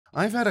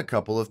I've had a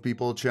couple of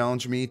people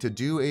challenge me to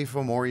do a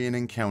Fomorian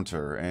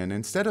encounter, and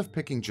instead of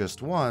picking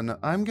just one,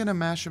 I'm gonna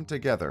mash them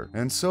together.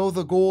 And so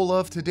the goal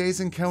of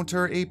today's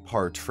encounter,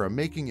 apart from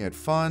making it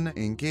fun,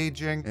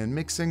 engaging, and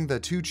mixing the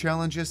two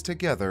challenges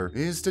together,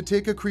 is to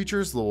take a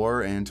creature's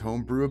lore and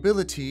homebrew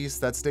abilities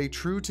that stay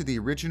true to the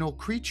original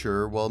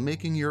creature while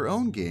making your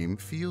own game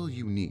feel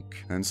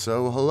unique. And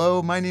so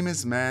hello, my name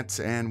is Matt,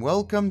 and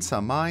welcome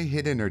to my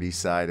hidden nerdy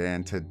side,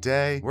 and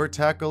today we're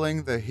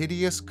tackling the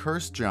hideous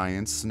cursed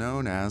giants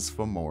known as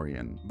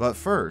Fomorian. But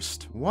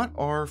first, what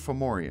are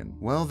Fomorian?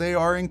 Well, they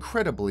are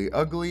incredibly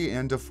ugly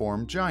and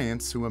deformed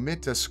giants who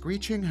emit a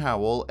screeching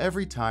howl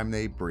every time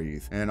they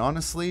breathe, and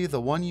honestly, the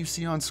one you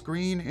see on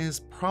screen is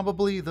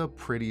probably the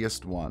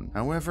prettiest one.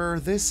 However,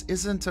 this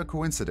isn't a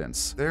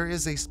coincidence. There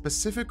is a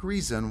specific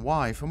reason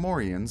why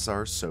Fomorians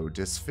are so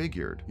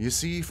disfigured. You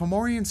see,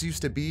 Fomorians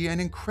used to be an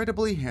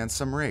incredibly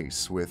handsome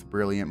race with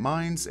brilliant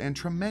minds and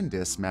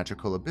tremendous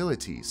magical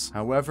abilities.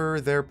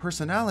 However, their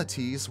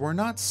personalities were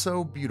not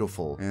so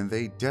beautiful, and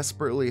they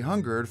desperately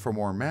hungered for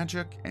more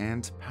magic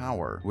and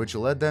power, which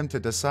led them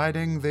to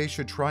deciding they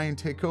should try and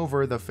take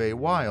over the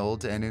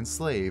Feywild and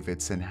enslave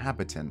its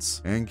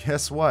inhabitants. And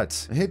guess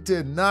what? It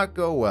did not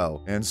go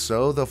well, and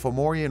so the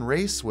Fomorian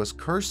race was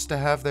cursed to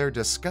have their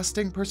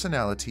disgusting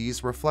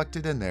personalities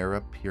reflected in their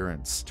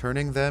appearance,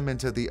 turning them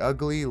into the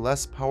ugly,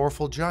 less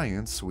powerful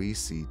giants we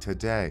see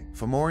today.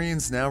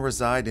 Fomorians now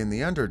reside in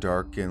the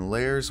Underdark in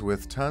lairs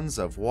with tons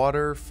of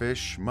water,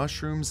 fish,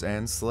 mushrooms,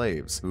 and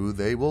slaves, who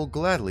they will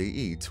gladly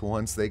eat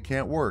once they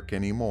can't work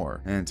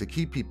anymore. And to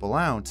keep people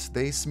out,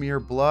 they smear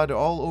blood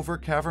all over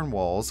cavern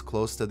walls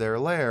close to their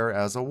lair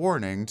as a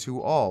warning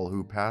to all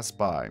who pass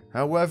by.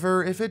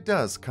 However, if it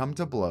does come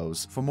to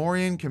blows,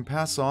 Fomorian can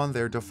pass on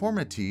their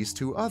deformities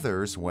to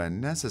others when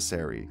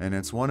necessary, and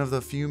it's one of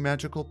the few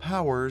magical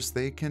powers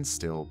they can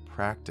still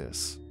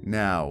practice.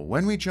 Now,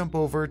 when we jump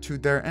over to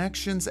their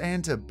actions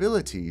and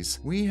abilities,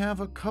 we have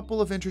a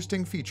couple of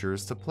interesting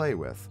features to play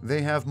with.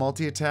 They have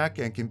multi-attack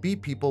and can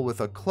beat people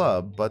with a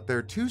club, but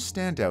their two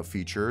standout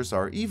features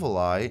are Evil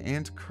Eye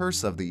and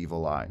Curse of the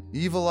Evil Eye.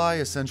 Evil Eye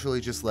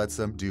essentially just lets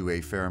them do a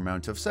fair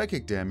amount of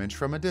psychic damage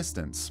from a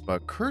distance,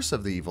 but Curse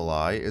of the Evil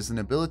Eye is an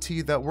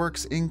ability that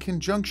works in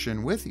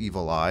conjunction with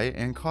Evil Eye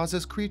and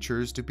causes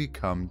creatures to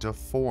become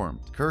deformed.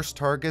 Cursed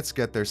targets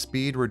get their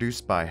speed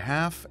reduced by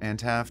half and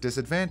have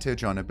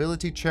disadvantage on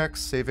ability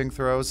checks, saving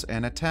throws,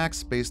 and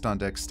attacks based on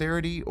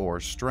dexterity or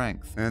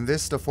strength. And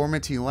this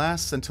deformity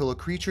lasts until a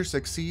creature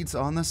succeeds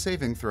on the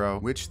saving throw,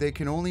 which they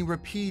can only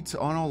repeat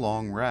on a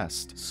long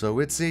rest. So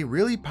it's a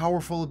really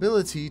powerful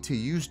ability to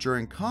use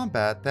during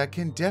combat that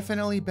can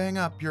definitely bang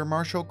up your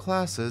martial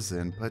classes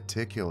in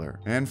particular.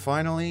 And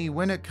finally,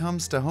 when it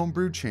comes to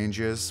homebrew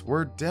changes,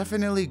 we're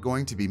definitely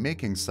going to be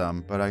making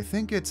some, but I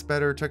think it's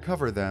better to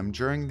cover them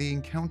during the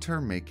encounter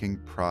making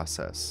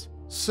process.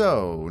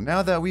 So,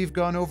 now that we've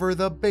gone over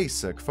the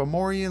basic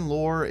Fomorian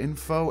lore,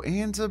 info,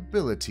 and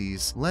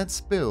abilities,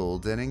 let's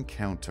build an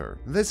encounter.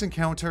 This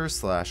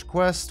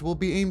encounter/quest will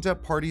be aimed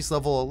at parties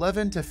level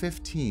 11 to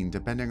 15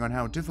 depending on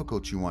how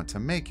difficult you want to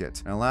make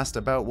it, and last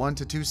about 1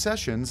 to 2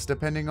 sessions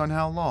depending on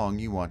how long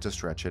you want to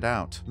stretch it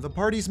out. The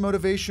party's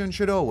motivation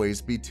should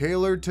always be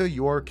tailored to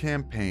your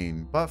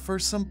campaign, but for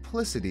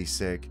simplicity's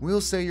sake,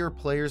 we'll say your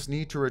players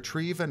need to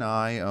retrieve an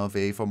eye of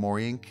a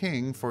Fomorian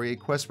king for a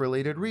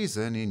quest-related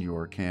reason in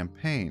your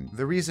campaign.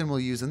 The reason we'll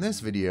use in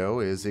this video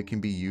is it can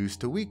be used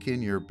to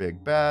weaken your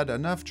big bad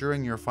enough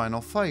during your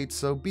final fight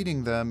so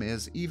beating them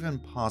is even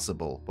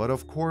possible, but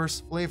of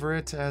course flavor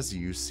it as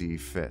you see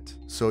fit.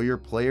 So your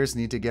players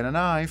need to get an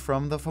eye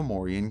from the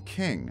Fomorian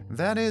king.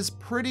 That is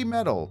pretty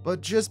metal,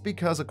 but just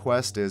because a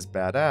quest is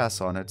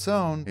badass on its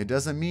own, it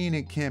doesn't mean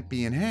it can't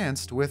be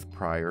enhanced with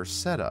prior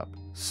setup.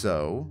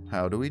 So,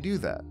 how do we do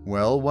that?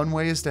 Well, one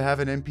way is to have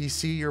an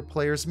NPC your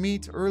players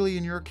meet early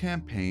in your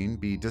campaign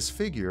be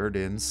disfigured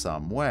in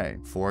some way.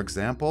 For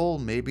example,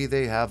 maybe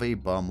they have a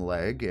bum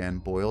leg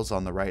and boils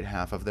on the right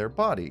half of their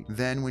body.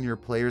 Then when your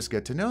players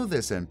get to know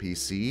this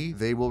NPC,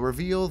 they will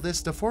reveal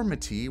this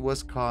deformity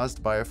was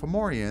caused by a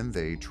Fomorian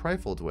they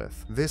trifled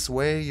with. This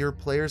way, your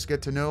players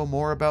get to know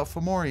more about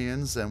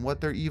Fomorians and what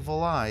their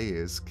evil eye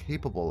is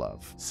capable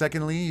of.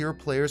 Secondly, your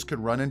players could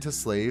run into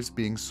slaves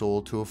being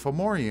sold to a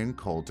Fomorian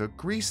called a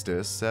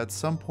grotesque at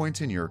some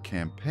point in your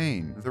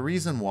campaign. The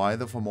reason why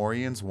the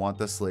Fomorians want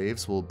the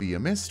slaves will be a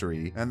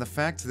mystery, and the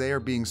fact they are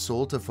being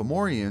sold to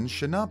Fomorians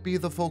should not be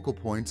the focal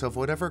point of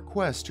whatever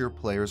quest your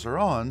players are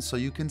on so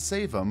you can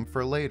save them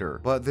for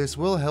later. But this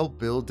will help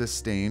build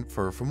disdain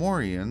for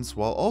Fomorians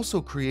while also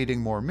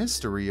creating more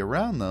mystery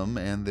around them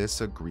and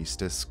this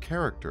grotesque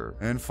character.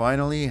 And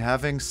finally,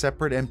 having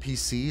separate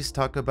NPCs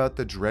talk about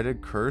the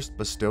dreaded curse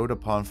bestowed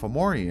upon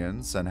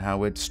Fomorians and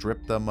how it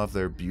stripped them of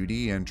their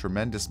beauty and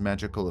tremendous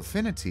magical effects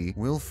affinity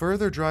will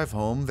further drive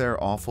home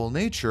their awful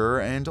nature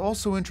and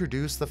also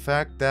introduce the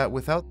fact that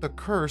without the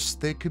curse,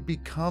 they could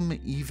become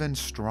even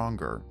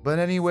stronger. But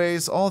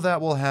anyways, all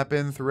that will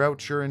happen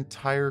throughout your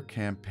entire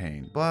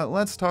campaign. But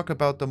let's talk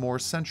about the more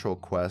central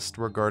quest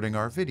regarding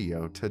our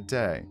video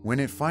today. When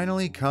it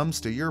finally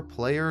comes to your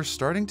players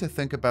starting to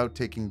think about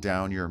taking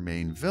down your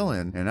main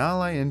villain, an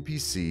ally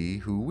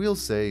NPC who we'll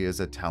say is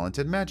a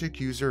talented magic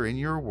user in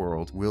your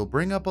world will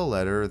bring up a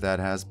letter that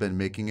has been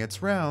making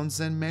its rounds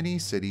in many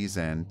cities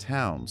and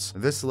towns.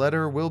 This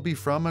letter will be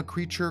from a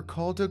creature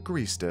called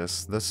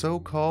Agrestus, the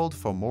so-called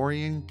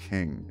Fomorian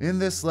king. In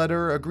this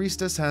letter,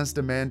 Agrestus has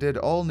demanded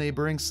all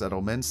neighboring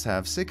settlements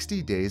have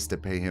 60 days to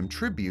pay him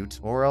tribute,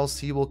 or else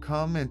he will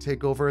come and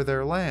take over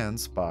their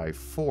lands by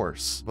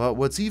force. But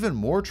what's even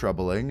more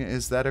troubling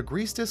is that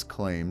Agrestus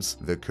claims,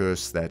 "The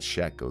curse that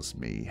shackles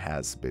me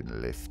has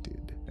been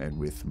lifted, and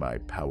with my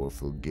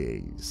powerful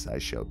gaze I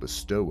shall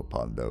bestow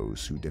upon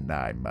those who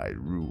deny my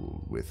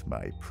rule with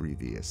my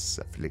previous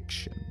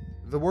affliction."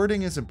 The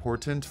wording is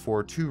important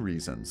for two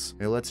reasons.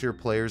 It lets your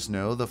players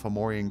know the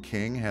Fomorian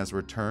king has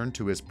returned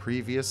to his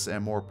previous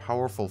and more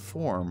powerful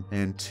form,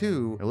 and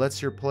two, it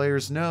lets your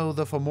players know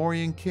the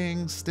Fomorian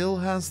king still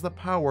has the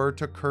power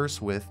to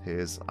curse with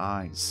his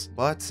eyes.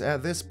 But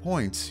at this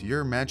point,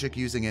 your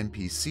magic-using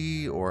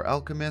NPC or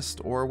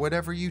alchemist or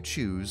whatever you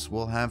choose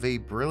will have a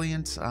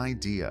brilliant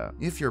idea.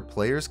 If your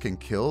players can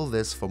kill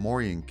this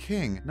Fomorian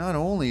king, not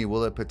only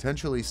will it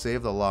potentially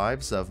save the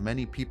lives of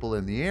many people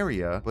in the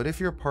area, but if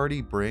your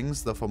party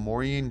brings the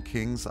Fomorian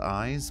king's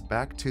eyes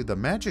back to the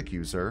magic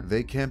user,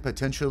 they can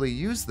potentially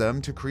use them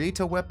to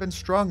create a weapon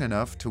strong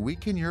enough to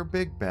weaken your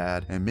big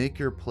bad and make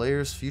your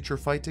players' future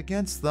fight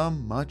against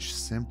them much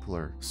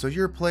simpler. So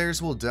your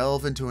players will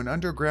delve into an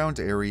underground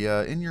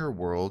area in your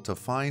world to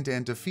find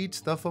and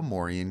defeat the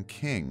Fomorian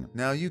king.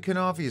 Now you can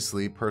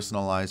obviously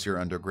personalize your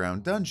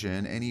underground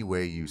dungeon any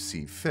way you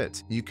see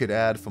fit. You could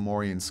add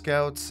Fomorian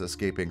scouts,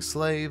 escaping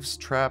slaves,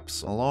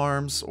 traps,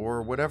 alarms,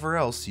 or whatever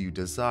else you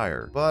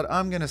desire. But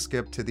I'm gonna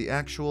skip to the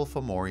actual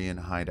Fomorian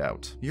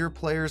hideout. Your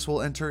players will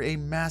enter a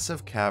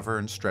massive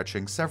cavern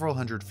stretching several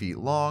hundred feet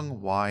long,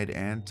 wide,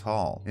 and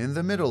tall. In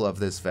the middle of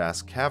this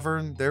vast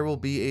cavern, there will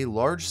be a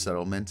large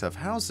settlement of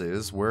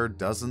houses where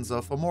dozens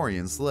of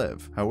Fomorians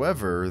live.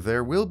 However,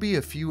 there will be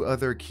a few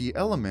other key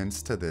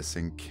elements to this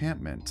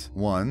encampment.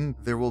 One,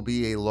 there will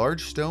be a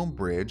large stone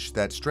bridge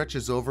that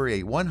stretches over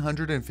a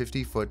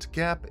 150-foot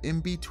gap in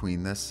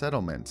between the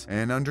settlement.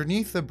 And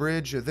underneath the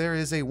bridge, there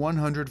is a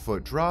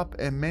 100-foot drop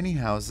and many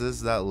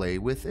houses that lay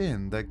within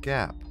the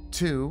gap.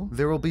 2.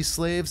 There will be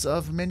slaves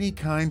of many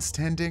kinds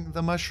tending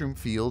the mushroom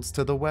fields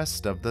to the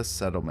west of the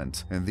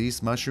settlement, and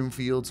these mushroom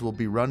fields will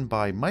be run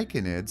by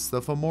myconids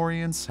the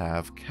Fomorians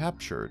have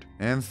captured.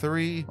 And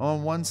 3.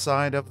 On one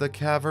side of the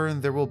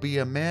cavern there will be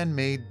a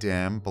man-made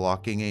dam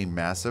blocking a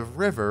massive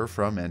river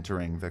from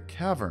entering the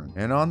cavern,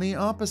 and on the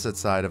opposite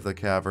side of the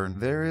cavern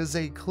there is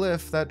a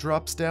cliff that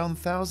drops down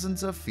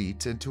thousands of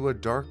feet into a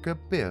dark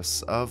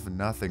abyss of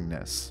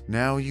nothingness.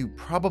 Now you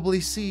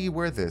probably see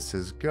where this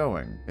is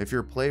going. If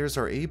your players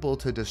are able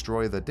to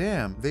destroy the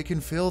dam, they can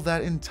fill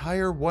that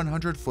entire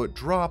 100-foot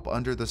drop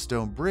under the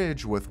stone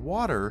bridge with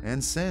water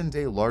and send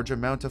a large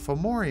amount of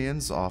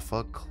Fomorians off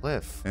a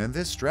cliff. And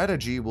this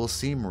strategy will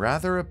seem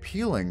rather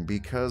appealing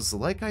because,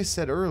 like I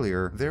said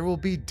earlier, there will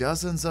be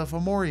dozens of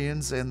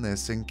Fomorians in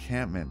this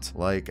encampment.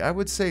 Like, I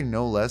would say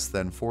no less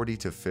than 40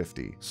 to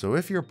 50. So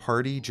if your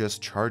party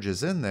just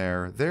charges in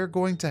there, they're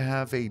going to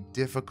have a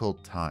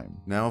difficult time.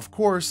 Now, of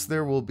course,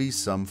 there will be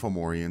some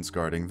Fomorians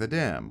guarding the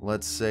dam,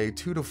 let's say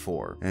 2 to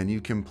 4, and you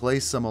can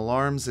place some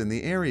alarms in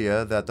the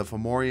area that the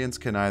Fomorians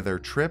can either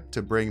trip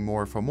to bring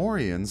more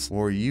Fomorians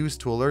or use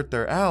to alert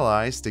their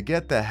allies to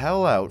get the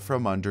hell out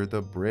from under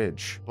the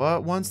bridge.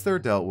 But once they're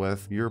dealt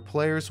with, your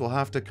players will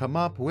have to come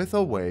up with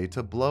a way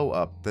to blow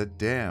up the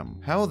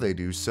dam. How they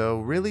do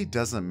so really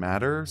doesn't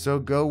matter, so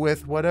go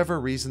with whatever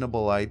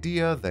reasonable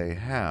idea they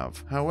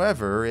have.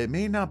 However, it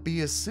may not be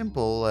as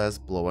simple as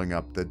blowing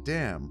up the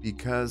dam,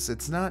 because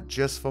it's not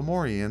just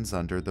Fomorians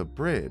under the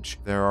bridge.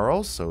 There are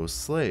also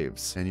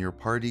slaves, and your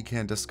party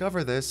can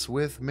discover this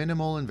with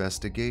minimal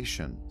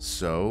investigation.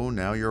 So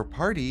now your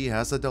party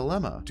has a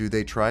dilemma. Do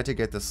they try to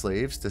get the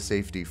slaves to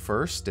safety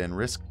first and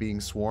risk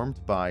being swarmed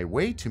by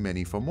way too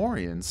many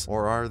Fomorians,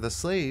 or are the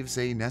slaves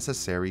a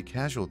necessary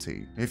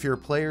casualty? If your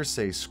players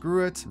say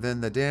screw it, then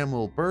the dam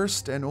will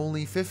burst and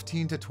only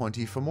 15 to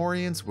 20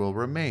 Fomorians will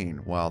remain,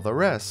 while the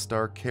rest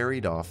are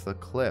carried off the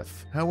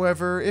cliff.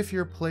 However, if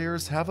your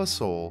players have a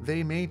soul,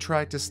 they may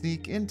try to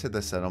sneak into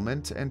the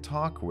settlement and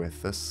talk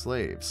with the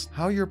slaves.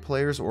 How your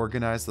players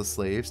organize the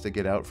slaves to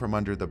get out from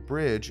under the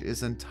bridge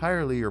is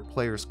entirely your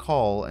player's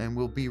call and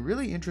will be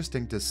really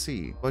interesting to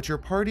see, but your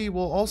party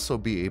will also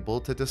be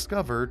able to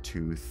discover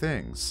two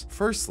things.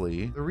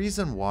 Firstly, the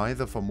reason why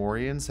the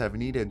Fomorians have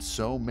needed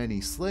so many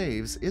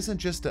slaves isn't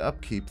just to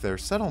upkeep their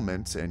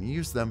settlement and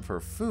use them for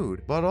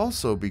food, but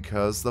also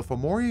because the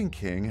Fomorian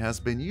king has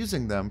been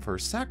using them for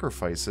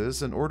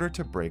sacrifices in order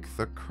to break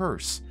the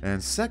curse.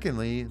 And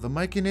secondly, the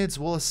myconids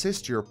will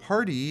assist your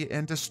party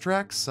and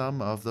distract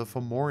some of the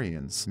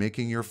Fomorians,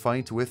 making your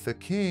fight with with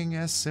the king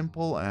as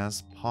simple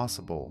as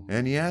possible.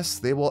 And yes,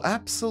 they will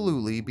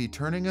absolutely be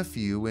turning a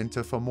few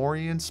into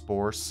Fomorian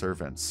spore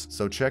servants.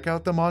 So check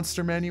out the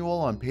monster manual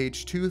on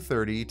page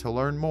 230 to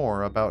learn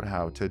more about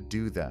how to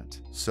do that.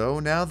 So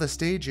now the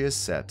stage is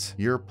set.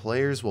 Your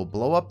players will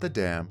blow up the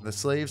dam, the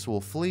slaves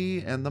will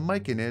flee, and the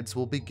Myconids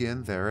will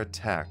begin their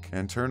attack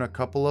and turn a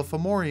couple of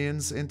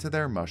Fomorians into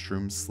their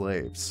mushroom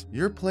slaves.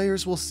 Your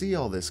players will see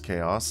all this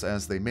chaos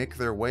as they make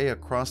their way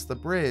across the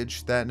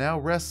bridge that now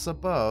rests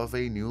above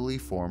a newly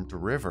formed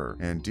river,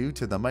 and due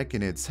to the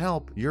Myconid's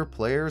help, your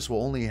players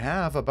will only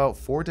have about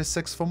 4 to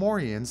 6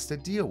 Fomorians to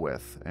deal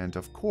with, and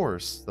of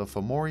course, the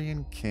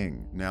Fomorian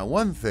king. Now,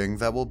 one thing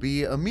that will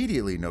be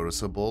immediately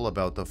noticeable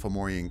about the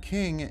Fomorian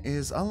king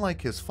is,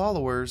 unlike his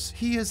followers,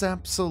 he is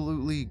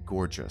absolutely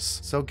gorgeous.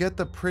 So get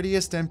the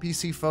prettiest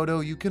NPC photo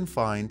you can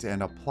find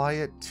and apply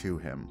it to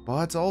him.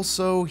 But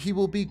also, he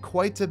will be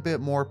quite a bit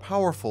more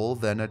powerful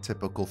than a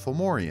typical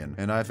Fomorian,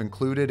 and I've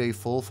included a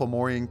full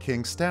Fomorian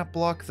king stat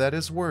block that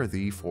is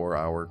worthy for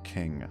our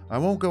king. I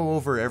won't go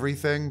over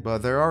everything, but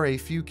there are a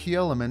few key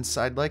elements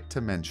I'd like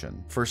to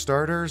mention. For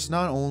starters,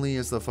 not only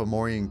is the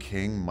Fomorian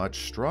king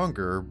much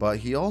stronger, but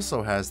he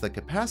also has the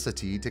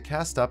capacity to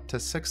cast up to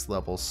 6th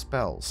level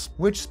spells.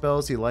 Which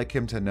spells you'd like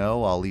him to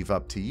know, I'll leave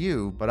up to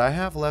you, but I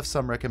have left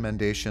some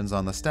recommendations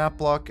on the stat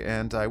block,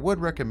 and I would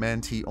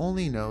recommend he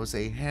only knows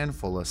a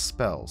handful of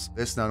spells.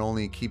 This not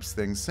only keeps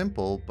things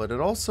simple, but it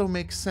also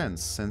makes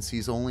sense since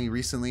he's only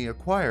recently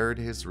acquired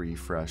his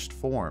refreshed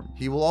form.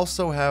 He will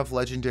also have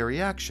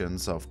legendary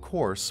actions, of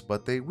course,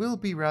 but they will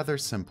be rather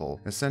simple,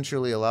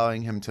 essentially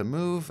allowing him to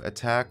move,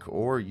 attack,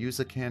 or use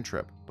a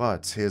cantrip.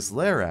 But his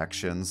lair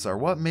actions are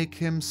what make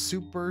him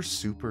super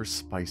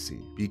spicy,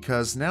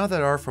 because now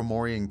that our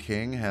Fomorian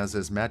king has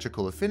his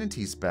magical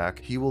affinities back,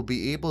 he will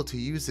be able to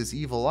use his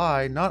evil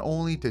eye not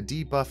only to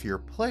debuff your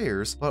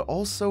players, but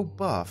also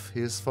buff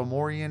his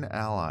Fomorian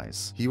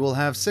allies. He will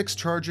have 6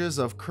 charges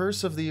of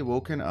Curse of the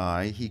Awoken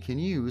Eye he can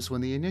use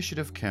when the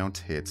initiative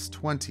count hits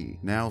 20.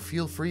 Now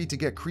feel free to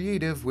get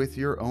creative with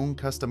your own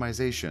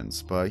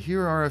customizations, but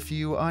here are a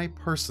few I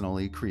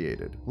personally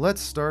created.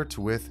 Let's start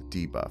with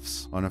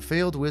debuffs. On a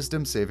failed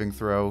wisdom saving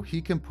throw, he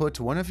can put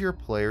one of your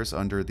players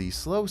under the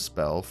slow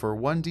spell for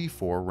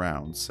 1d4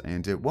 rounds,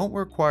 and it won't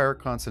require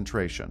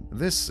concentration.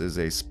 This is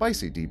a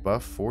spicy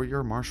debuff for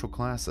your martial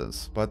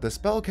classes. But the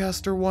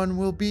spellcaster one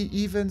will be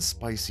even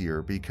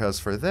spicier because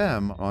for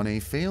them, on a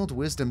failed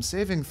wisdom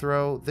saving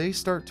throw, they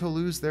start to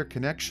lose their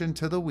connection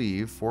to the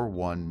weave for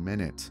 1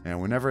 minute.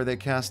 And whenever they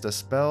cast a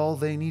spell,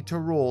 they need to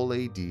roll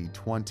a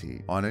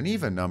d20. On an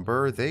even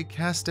number, they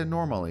cast it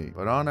normally,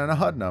 but on an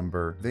odd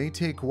number, they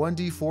take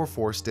 1d4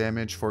 force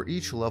damage for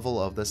each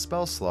level of the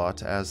spell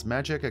slot as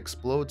magic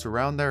explodes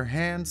around their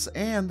hands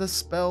and the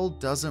spell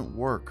doesn't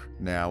work.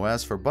 Now,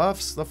 as for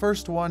buffs, the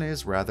first one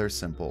is rather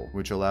simple,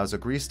 which allows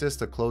Agrestis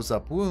to close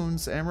up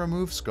wounds and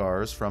remove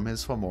scars from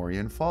his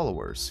Fomorian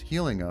followers,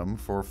 healing them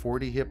for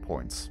 40 hit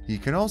points. He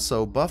can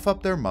also buff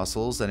up their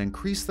muscles and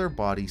increase their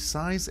body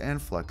size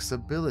and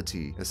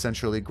flexibility,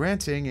 essentially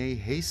granting a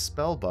haste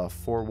spell buff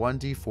for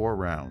 1d4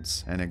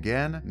 rounds, and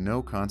again,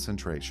 no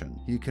concentration.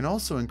 He can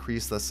also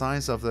increase the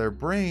size of their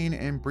brain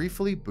and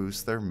briefly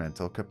boost their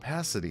mental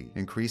capacity,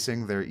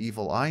 increasing their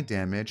evil eye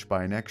damage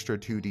by an extra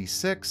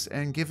 2d6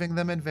 and giving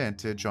them advantage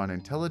on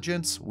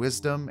intelligence,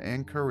 wisdom,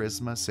 and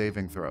charisma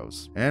saving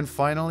throws. And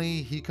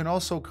finally, he can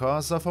also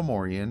cause a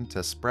Fomorian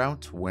to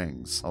sprout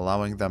wings,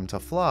 allowing them to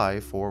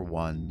fly for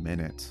 1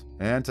 minute.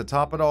 And to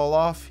top it all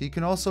off, he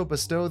can also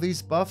bestow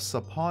these buffs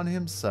upon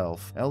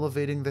himself,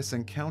 elevating this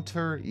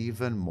encounter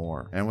even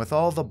more. And with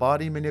all the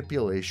body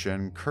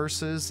manipulation,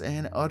 curses,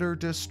 and utter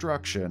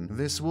destruction,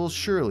 this will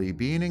surely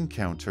be an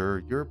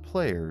encounter your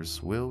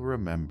players will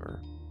remember.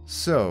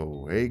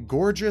 So, a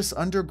gorgeous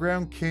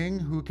underground king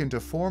who can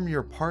deform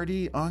your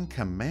party on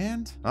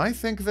command? I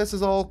think this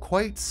is all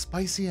quite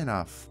spicy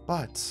enough,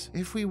 but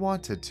if we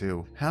wanted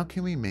to, how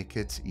can we make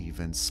it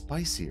even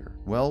spicier?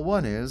 Well,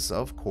 one is,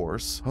 of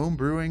course,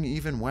 homebrewing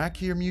even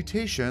wackier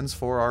mutations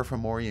for our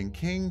Fomorian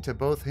king to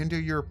both hinder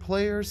your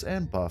players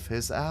and buff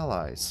his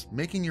allies.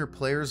 Making your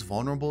players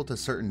vulnerable to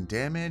certain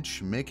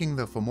damage, making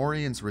the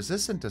Fomorians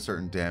resistant to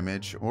certain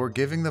damage, or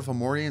giving the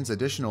Fomorians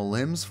additional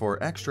limbs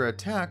for extra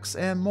attacks,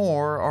 and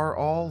more are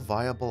all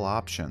viable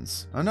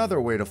options. Another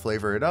way to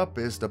flavor it up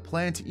is to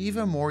plant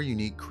even more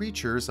unique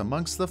creatures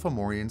amongst the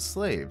Fomorian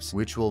slaves,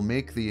 which will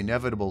make the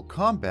inevitable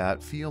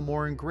combat feel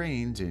more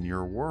ingrained in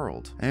your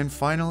world. And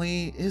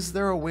finally, is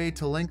there a way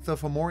to link the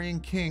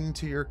Fomorian king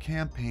to your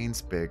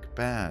campaign's big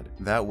bad?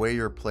 That way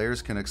your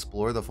players can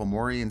explore the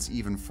Fomorians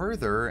even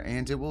further,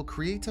 and it will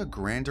create a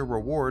grander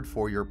reward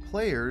for your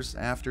players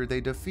after they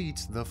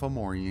defeat the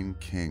Fomorian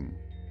king.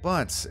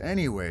 But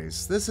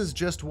anyways, this is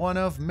just one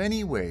of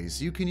many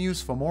ways you can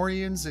use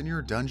Fomorians in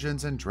your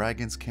Dungeons &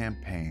 Dragons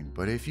campaign,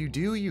 but if you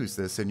do use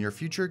this in your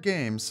future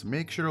games,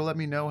 make sure to let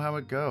me know how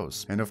it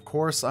goes. And of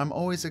course, I'm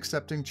always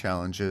accepting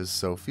challenges,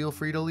 so feel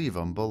free to leave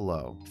them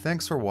below.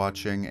 Thanks for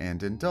watching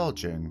and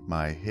indulging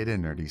my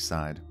hidden nerdy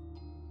side.